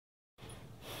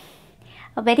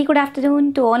A very good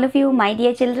afternoon to all of you, my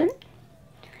dear children.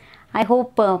 I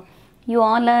hope you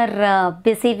all are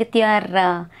busy with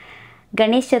your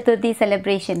Ganesh Chaturthi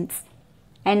celebrations.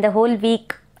 And the whole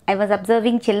week I was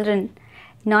observing children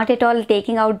not at all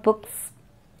taking out books,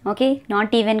 okay,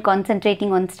 not even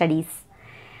concentrating on studies.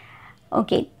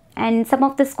 Okay, and some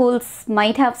of the schools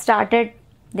might have started,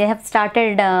 they have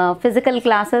started physical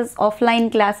classes, offline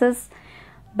classes,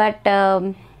 but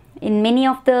in many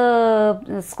of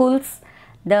the schools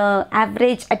the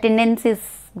average attendance is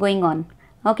going on,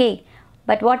 okay,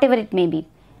 but whatever it may be,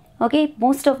 okay,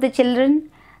 most of the children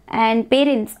and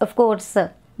parents, of course,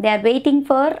 they are waiting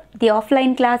for the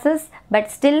offline classes,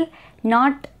 but still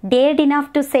not dared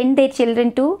enough to send their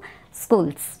children to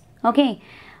schools, okay,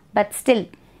 but still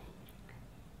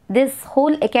this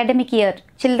whole academic year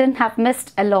children have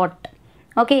missed a lot,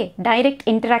 okay, direct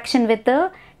interaction with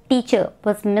the teacher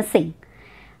was missing,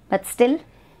 but still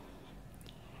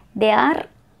they are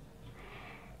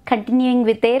continuing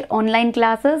with their online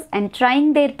classes and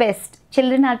trying their best.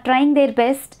 Children are trying their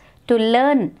best to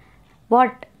learn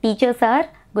what teachers are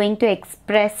going to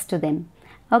express to them,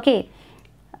 okay.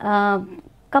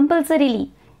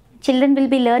 Compulsorily children will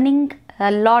be learning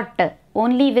a lot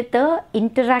only with the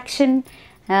interaction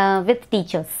with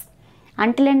teachers.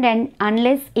 Until and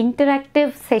unless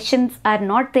interactive sessions are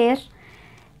not there,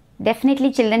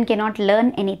 definitely children cannot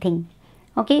learn anything,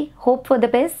 okay. Hope for the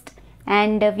best,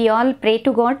 and we all pray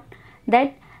to God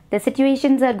that the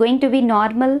situations are going to be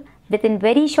normal within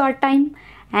very short time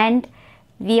and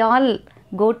we all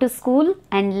go to school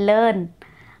and learn,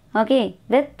 okay,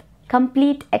 with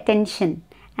complete attention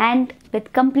and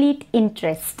with complete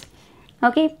interest,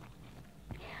 okay.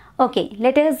 Okay,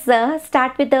 let us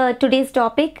start with today's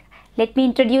topic. Let me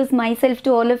introduce myself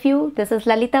to all of you. This is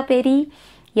Lalita Peri,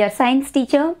 your science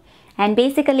teacher, and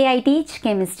basically I teach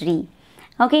chemistry,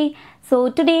 okay. So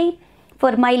today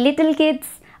for my little kids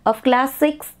of class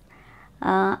 6,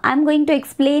 I'm going to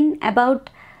explain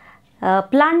about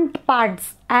plant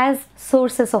parts as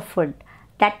sources of food.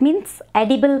 That means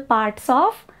edible parts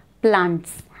of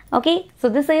plants, okay. So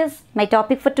this is my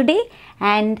topic for today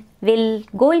and we'll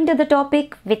go into the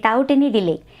topic without any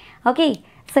delay, okay.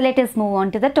 So let us move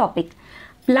on to the topic.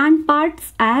 Plant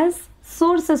parts as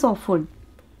sources of food.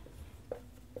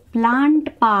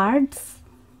 Plant parts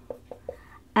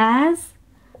as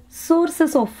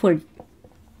sources of food,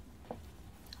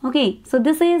 okay. So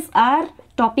this is our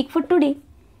topic for today,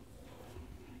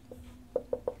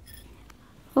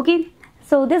 okay.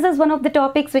 So this is one of the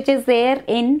topics which is there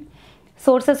in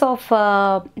sources of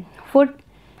food.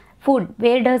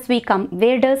 Where does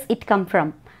it come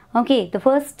from, okay. The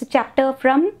first chapter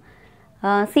from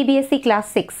CBSE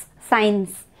class 6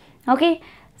 science, okay.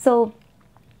 So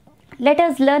let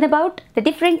us learn about the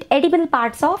different edible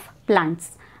parts of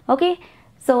plants, okay.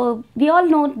 So we all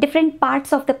know different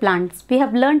parts of the plants. We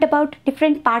have learned about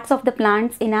different parts of the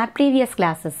plants in our previous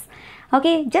classes,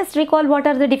 okay. Just recall what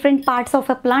are the different parts of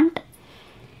a plant,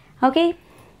 okay.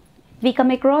 We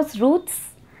come across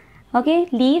roots, okay,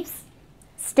 leaves,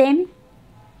 stem,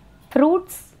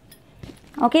 fruits,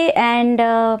 okay, and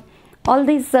all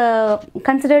these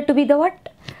considered to be the what?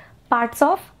 Parts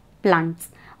of plants,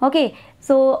 okay.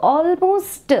 So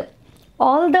almost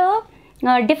all the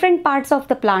different parts of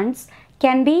the plants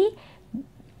can be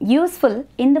useful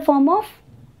in the form of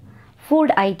food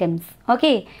items,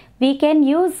 okay. We can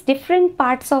use different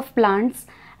parts of plants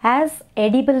as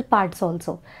edible parts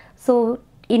also. So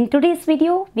in today's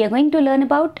video we are going to learn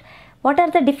about what are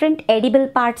the different edible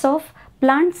parts of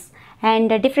plants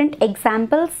and different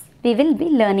examples we will be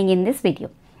learning in this video,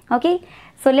 okay.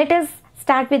 So let us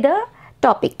start with the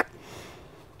topic.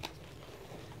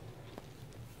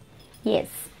 Yes,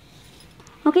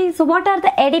 okay. So what are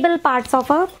the edible parts of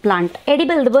a plant?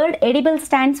 Edible, the word edible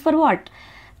stands for what?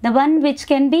 The one which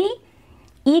can be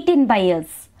eaten by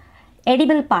us.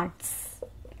 Edible parts,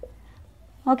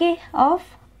 okay, of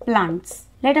plants.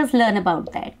 Let us learn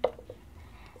about that.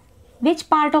 Which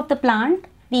part of the plant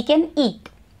we can eat?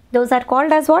 Those are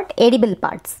called as what? Edible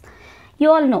parts.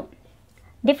 You all know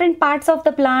different parts of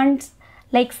the plants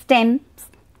like stems,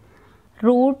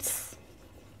 roots,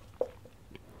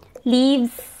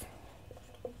 leaves,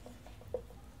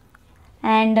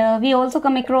 and we also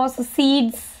come across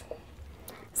seeds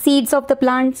of the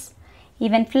plants,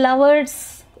 even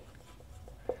flowers,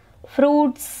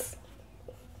 fruits,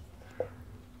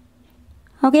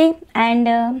 okay,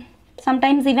 and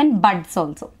sometimes even buds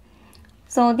also.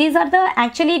 So these are the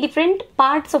actually different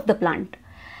parts of the plant,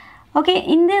 okay.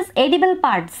 In these edible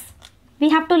parts we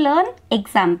have to learn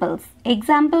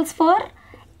examples for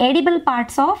edible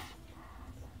parts of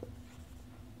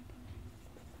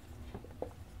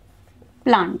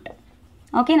plant,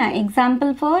 Okay, now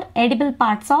example for edible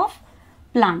parts of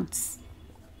plants.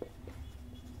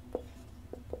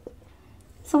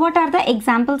 So what are the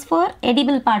examples for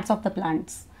edible parts of the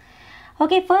plants?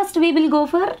 Okay, first we will go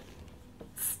for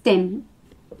stem,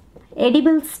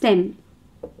 edible stem.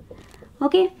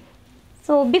 Okay,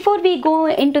 so before we go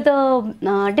into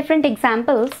the different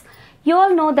examples, you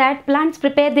all know that plants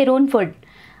prepare their own food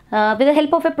with the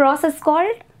help of a process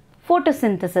called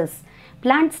photosynthesis.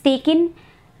 Plants take in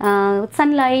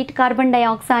sunlight, carbon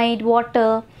dioxide,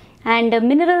 water and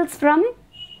minerals from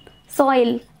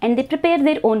soil, and they prepare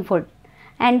their own food.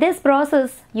 And this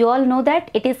process, you all know that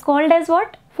it is called as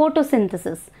what?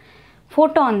 Photosynthesis.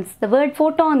 Photons, the word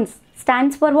photons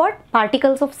stands for what?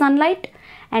 Particles of sunlight,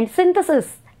 and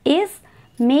synthesis is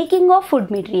making of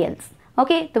food materials.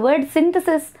 Okay, the word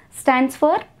synthesis stands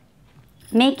for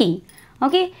making.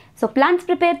 Okay, so plants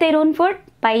prepare their own food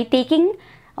by taking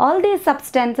all these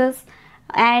substances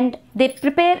and they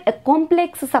prepare a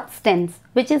complex substance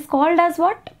which is called as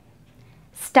what?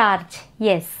 Starch.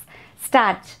 Yes,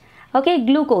 starch. Okay,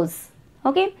 glucose.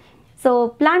 Okay, so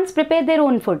plants prepare their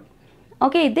own food.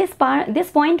 Okay, this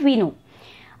point we know.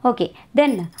 Okay,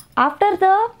 then after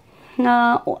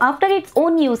its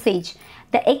own usage,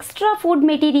 the extra food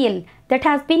material that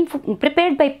has been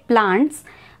prepared by plants,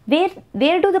 where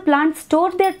do the plants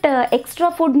store that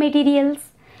extra food materials?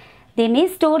 They may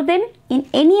store them in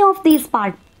any of these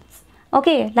parts.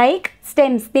 Okay, like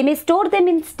stems, they may store them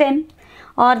in stem,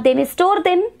 or they may store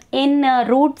them in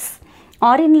roots,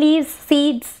 or in leaves,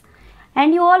 seeds.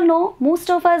 And you all know, most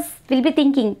of us will be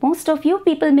thinking, most of you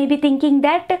people may be thinking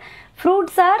that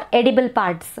fruits are edible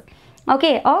parts,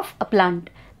 okay, of a plant,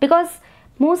 because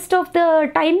most of the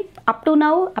time up to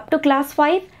now, up to class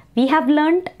 5, we have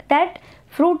learnt that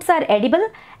fruits are edible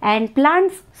and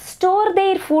plants store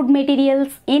their food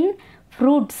materials in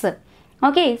fruits.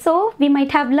 Okay, so we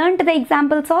might have learnt the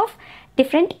examples of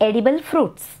different edible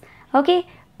fruits. Okay,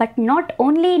 but not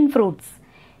only in fruits.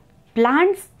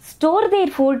 Plants store their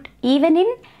food even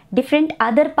in different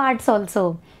other parts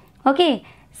also. Okay,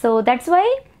 so that's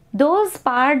why those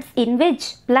parts in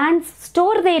which plants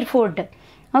store their food,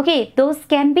 okay, those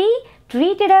can be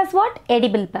treated as what?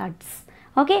 Edible parts.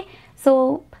 Okay,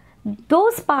 so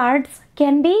those parts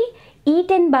can be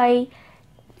eaten by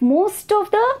most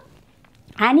of the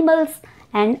animals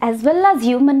and as well as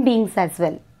human beings as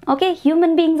well. Okay,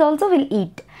 human beings also will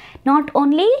eat, not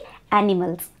only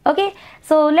animals. Okay,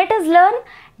 so let us learn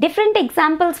different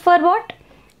examples for what?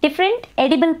 Different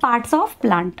edible parts of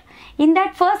plant. In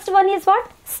that, first one is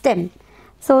what? Stem.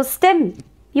 So stem,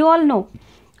 you all know.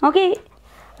 Okay,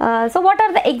 so what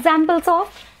are the examples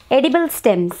of edible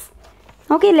stems?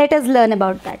 Okay, let us learn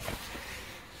about that.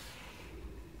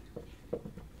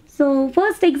 So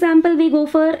first example we go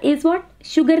for is what?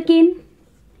 Sugarcane.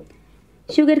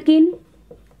 Sugarcane.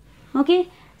 Okay,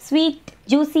 sweet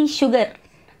juicy sugar,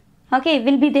 okay,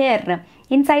 will be there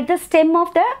inside the stem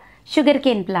of the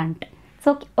sugarcane plant.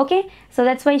 So okay, so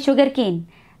that's why sugarcane,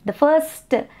 the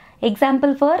first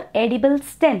example for edible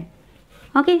stem.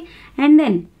 Okay, and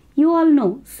then you all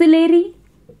know celery.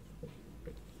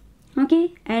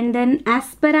 Okay, and then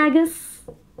asparagus,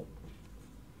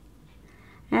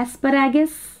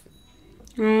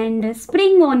 and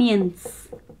spring onions.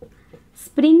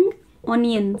 Spring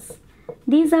onions.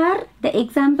 These are the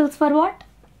examples for what?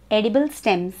 Edible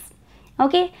stems.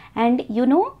 Okay, and you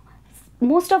know,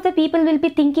 most of the people will be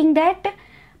thinking that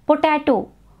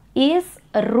potato is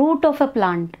a root of a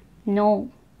plant. No,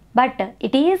 but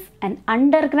it is an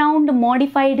underground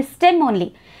modified stem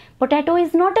only. Potato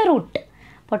is not a root.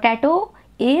 Potato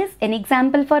is an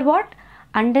example for what?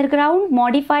 Underground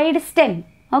modified stem.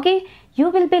 Okay, you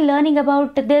will be learning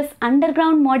about this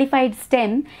underground modified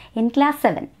stem in class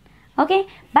 7. Okay,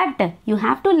 but you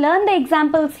have to learn the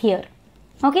examples here.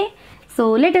 Okay,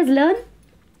 so let us learn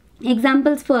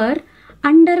examples for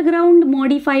underground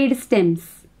modified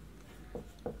stems.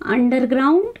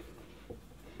 Underground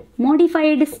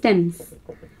modified stems.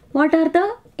 What are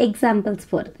the examples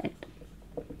for that?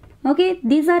 Okay,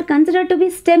 these are considered to be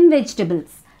stem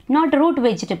vegetables, not root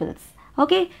vegetables.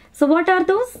 Okay, so what are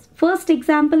those? First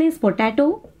example is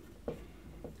potato.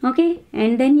 Okay,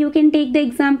 and then you can take the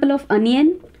example of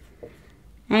onion,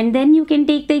 and then you can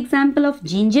take the example of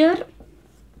ginger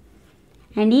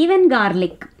and even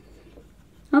garlic.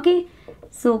 Okay,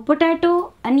 so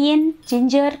potato, onion,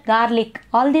 ginger, garlic,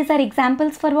 all these are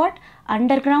examples for what?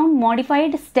 Underground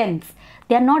modified stems.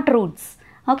 They are not roots.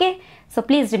 Okay, so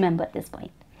please remember this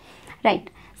point. Right,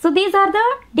 so these are the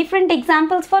different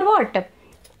examples for what?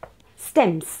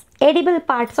 Stems, edible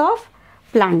parts of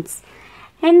plants.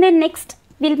 And then next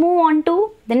we'll move on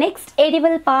to the next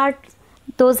edible part.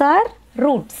 Those are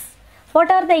roots. What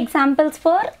are the examples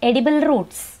for edible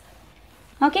roots?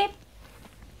 Okay,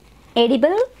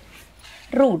 edible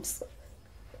roots.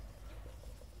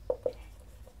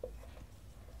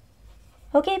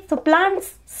 Okay, so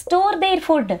plants store their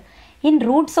food in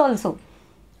roots also.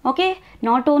 Okay,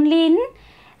 not only in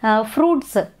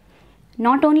fruits,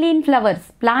 not only in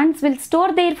flowers. Plants will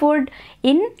store their food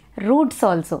in roots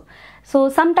also. So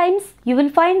sometimes you will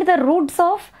find the roots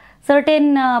of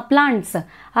certain plants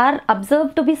are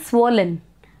observed to be swollen.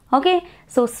 Okay,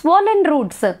 so swollen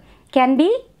roots can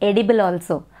be edible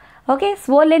also. Okay,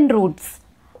 swollen roots.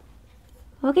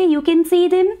 Okay, you can see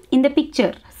them in the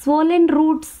picture. Swollen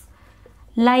roots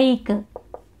like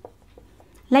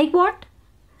what?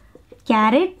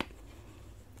 Carrot.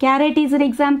 Carrot is an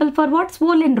example for what?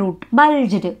 Swollen root,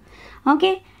 bulged.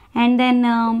 Okay, and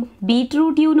then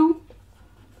beetroot, you know.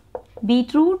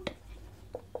 Beetroot,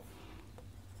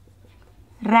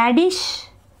 radish.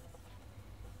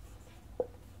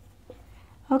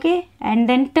 Okay, and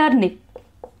then turnip.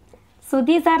 So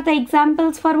these are the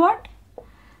examples for what?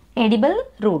 Edible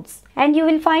roots. And you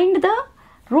will find the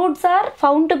roots are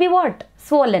found to be what?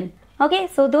 Swollen. Okay,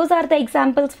 so those are the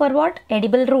examples for what?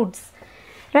 Edible roots.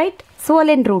 Right?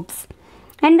 Swollen roots.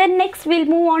 And then next we'll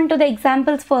move on to the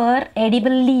examples for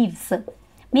edible leaves.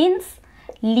 Means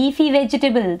leafy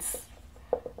vegetables.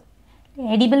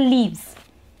 Edible leaves.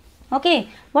 Okay,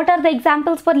 what are the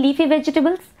examples for leafy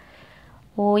vegetables?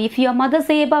 Oh, if your mother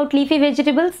say about leafy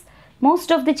vegetables,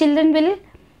 most of the children will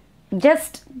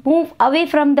just move away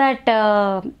from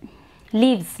that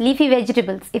leaves, leafy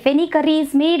vegetables. If any curry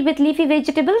is made with leafy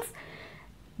vegetables,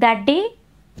 that day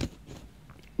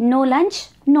no lunch,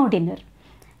 no dinner,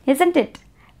 isn't it?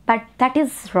 But that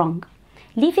is wrong.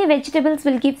 Leafy vegetables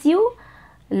will give you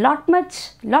lot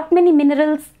many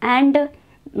minerals and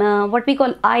what we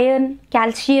call iron,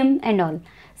 calcium and all.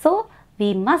 So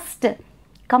we must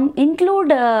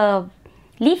include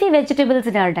leafy vegetables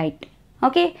in our diet.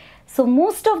 Okay, so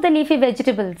most of the leafy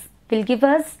vegetables will give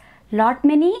us lot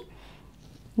many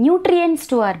nutrients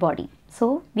to our body.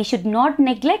 So we should not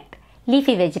neglect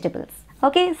leafy vegetables.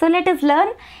 Okay, so let us learn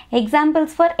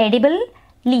examples for edible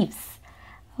leaves.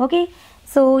 Okay,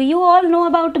 so you all know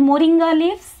about moringa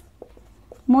leaves.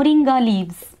 Moringa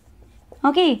leaves.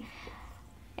 Okay,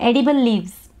 edible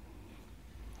leaves.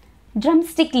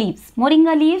 Drumstick leaves.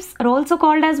 Moringa leaves are also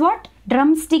called as what?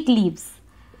 Drumstick leaves.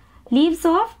 Leaves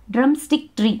of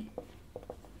drumstick tree.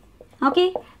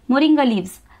 Okay, moringa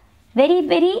leaves. Very,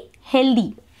 very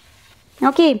healthy.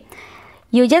 Okay,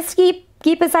 you just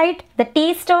keep aside the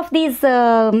taste of these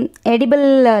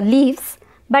edible leaves,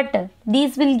 but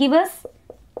these will give us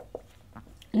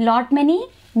lot many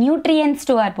nutrients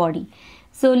to our body.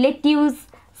 So lettuce,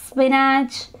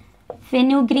 spinach,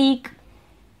 fenugreek.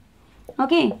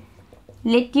 Okay,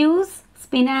 lettuce,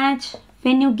 spinach,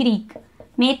 fenugreek,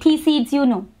 methi seeds, you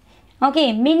know.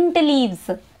 Okay, mint leaves.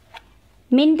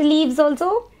 Mint leaves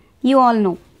also you all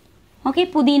know. Okay,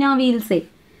 pudina we will say.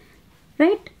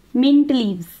 Right? Mint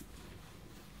leaves.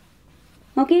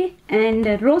 Okay, and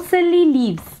rosalie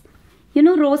leaves. You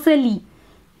know rosalie.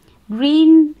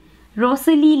 Green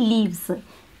rosalie leaves.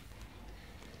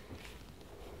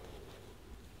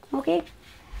 Okay.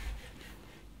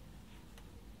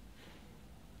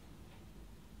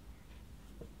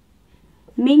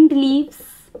 Mint leaves.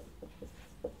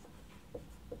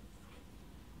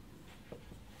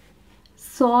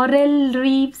 Sorrel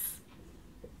leaves.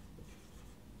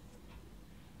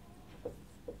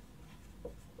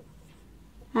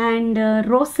 And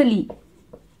rosalie.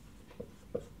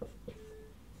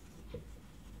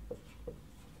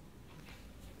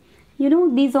 You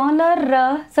know, these all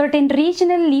are certain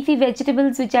regional leafy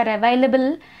vegetables which are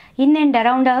available in and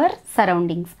around our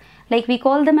surroundings. Like we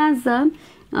call them as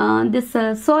this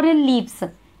sorrel leaves.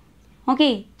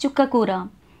 Okay, chukkakura.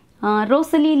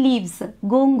 Rosalie leaves,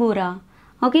 gongura.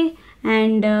 Okay,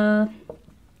 and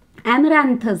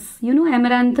amaranthus. You know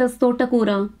amaranthus,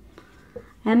 totakura.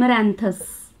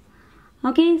 Amaranthus.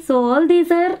 Okay, so all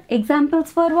these are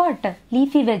examples for what?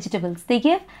 Leafy vegetables. They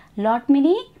give lot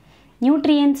many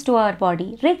nutrients to our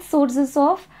body, rich sources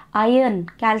of iron,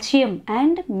 calcium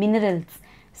and minerals.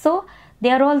 So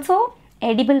they are also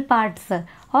edible parts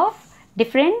of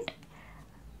different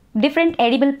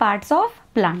edible parts of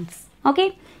plants.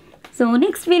 Okay, so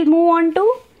next we'll move on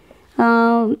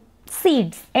to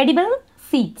seeds, edible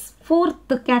seeds.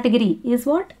 Fourth category is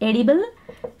what? Edible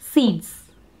seeds.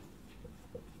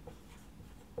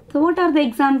 So what are the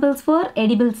examples for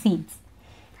edible seeds?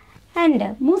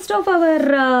 And most of our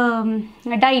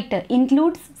diet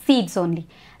includes seeds only.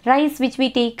 Rice which we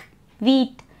take,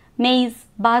 wheat, maize,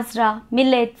 basra,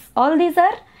 millets, all these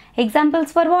are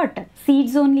examples for what?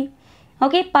 Seeds only.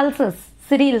 Okay, pulses,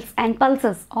 cereals and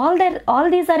pulses, all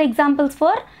these are examples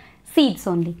for seeds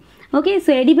only. Okay,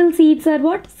 so edible seeds are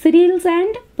what? Cereals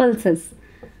and pulses.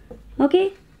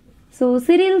 Okay, so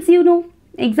cereals, you know,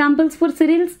 examples for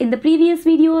cereals in the previous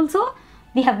video also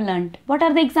we have learnt. What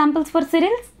are the examples for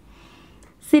cereals?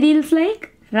 Cereals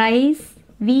like rice,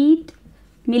 wheat,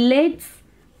 millets.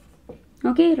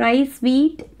 Okay, rice,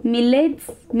 wheat, millets,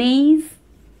 maize,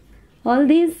 all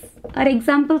these are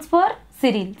examples for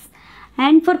cereals.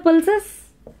 And for pulses,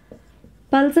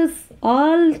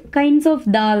 all kinds of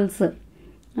dals.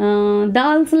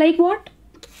 Dals like what?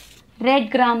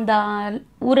 Red gram dal,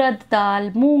 urad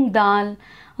dal, moong dal,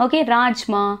 okay,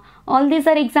 rajma, all these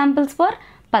are examples for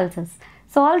pulses.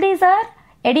 So all these are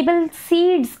edible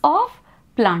seeds of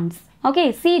plants.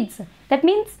 Okay, seeds, that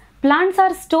means plants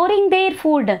are storing their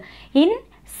food in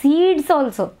seeds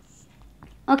also.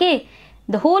 Okay,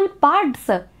 the whole parts,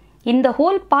 in the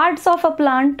whole parts of a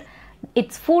plant,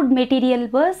 its food material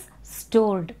was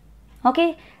stored.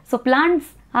 Okay, so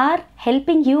plants are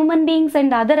helping human beings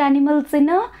and other animals in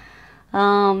a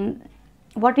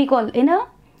what we call, in a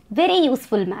very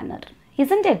useful manner,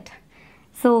 isn't it?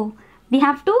 So we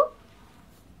have to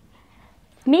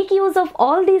make use of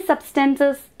all these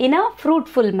substances in a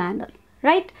fruitful manner,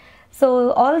 right?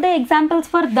 So all the examples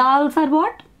for dals are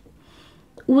what?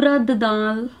 Urad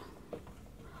dal,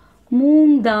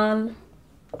 moong dal,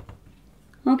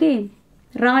 okay,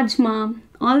 rajma,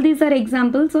 all these are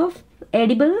examples of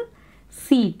edible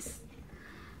seeds.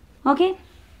 Okay,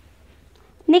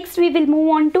 next we will move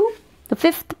on to the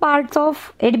fifth parts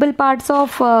of edible parts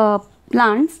of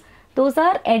plants. Those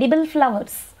are edible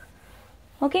flowers.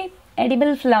 Okay,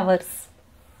 edible flowers,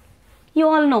 you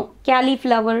all know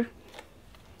cauliflower.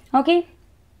 Okay,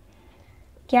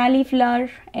 cauliflower,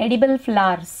 edible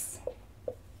flowers.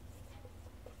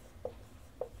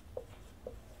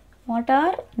 What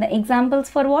are the examples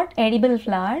for what? Edible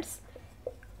flowers?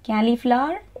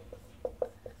 Cauliflower,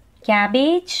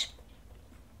 cabbage,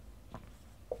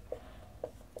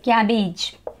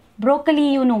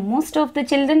 broccoli, you know, most of the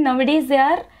children nowadays they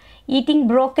are eating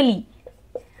broccoli.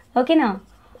 Okay, now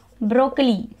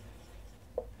broccoli,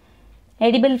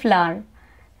 edible flower.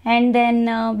 And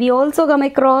then we also come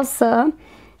across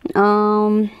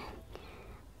banana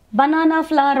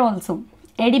flower also,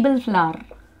 edible flower,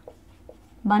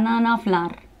 banana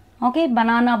flower. Okay,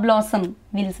 banana blossom,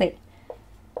 we'll say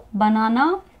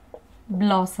banana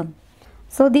blossom.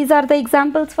 So these are the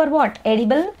examples for what?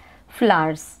 Edible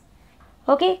flowers.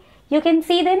 Okay, you can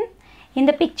see them in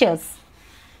the pictures,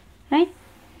 right?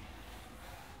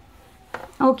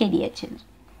 Okay, dear children,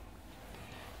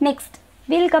 next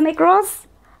we'll come across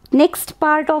next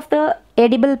part of the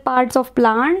edible parts of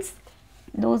plants.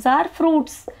 Those are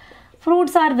fruits.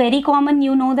 Fruits are very common,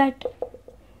 you know that.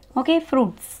 Okay,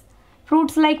 fruits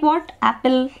like what?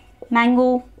 Apple,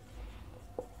 mango,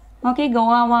 okay,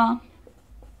 guava,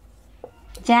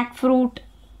 jackfruit.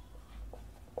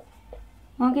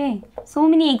 Okay, so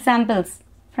many examples.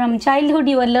 From childhood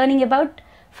you are learning about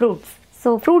fruits.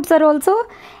 So fruits are also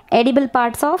edible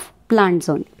parts of plants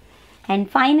only. And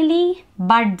finally,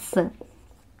 buds.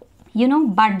 You know,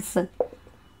 buds.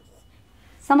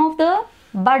 Some of the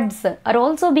buds are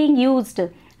also being used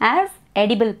as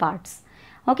edible parts.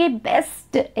 Okay,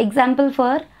 best example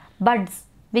for buds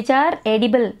which are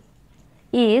edible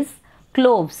is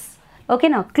cloves. Okay,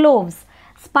 now cloves,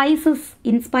 spices.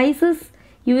 In spices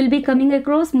you will be coming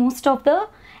across most of the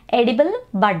edible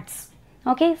buds.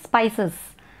 Okay, spices.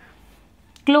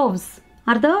 Cloves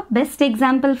are the best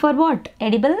example for what?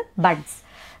 Edible buds.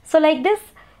 So like this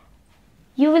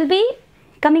you will be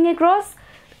coming across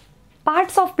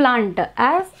parts of plant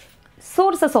as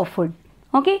sources of food.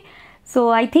 Okay, so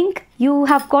I think you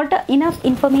have got enough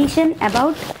information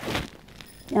about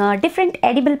different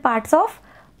edible parts of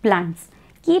plants.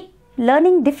 Keep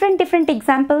learning different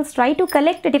examples. Try to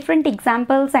collect different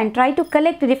examples and try to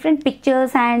collect different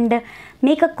pictures and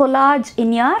make a collage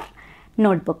in your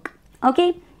notebook.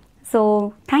 Okay,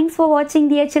 so thanks for watching,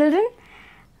 dear children.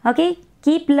 Okay,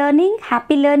 keep learning,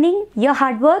 happy learning. Your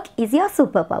hard work is your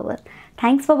superpower.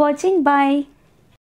 Thanks for watching. Bye.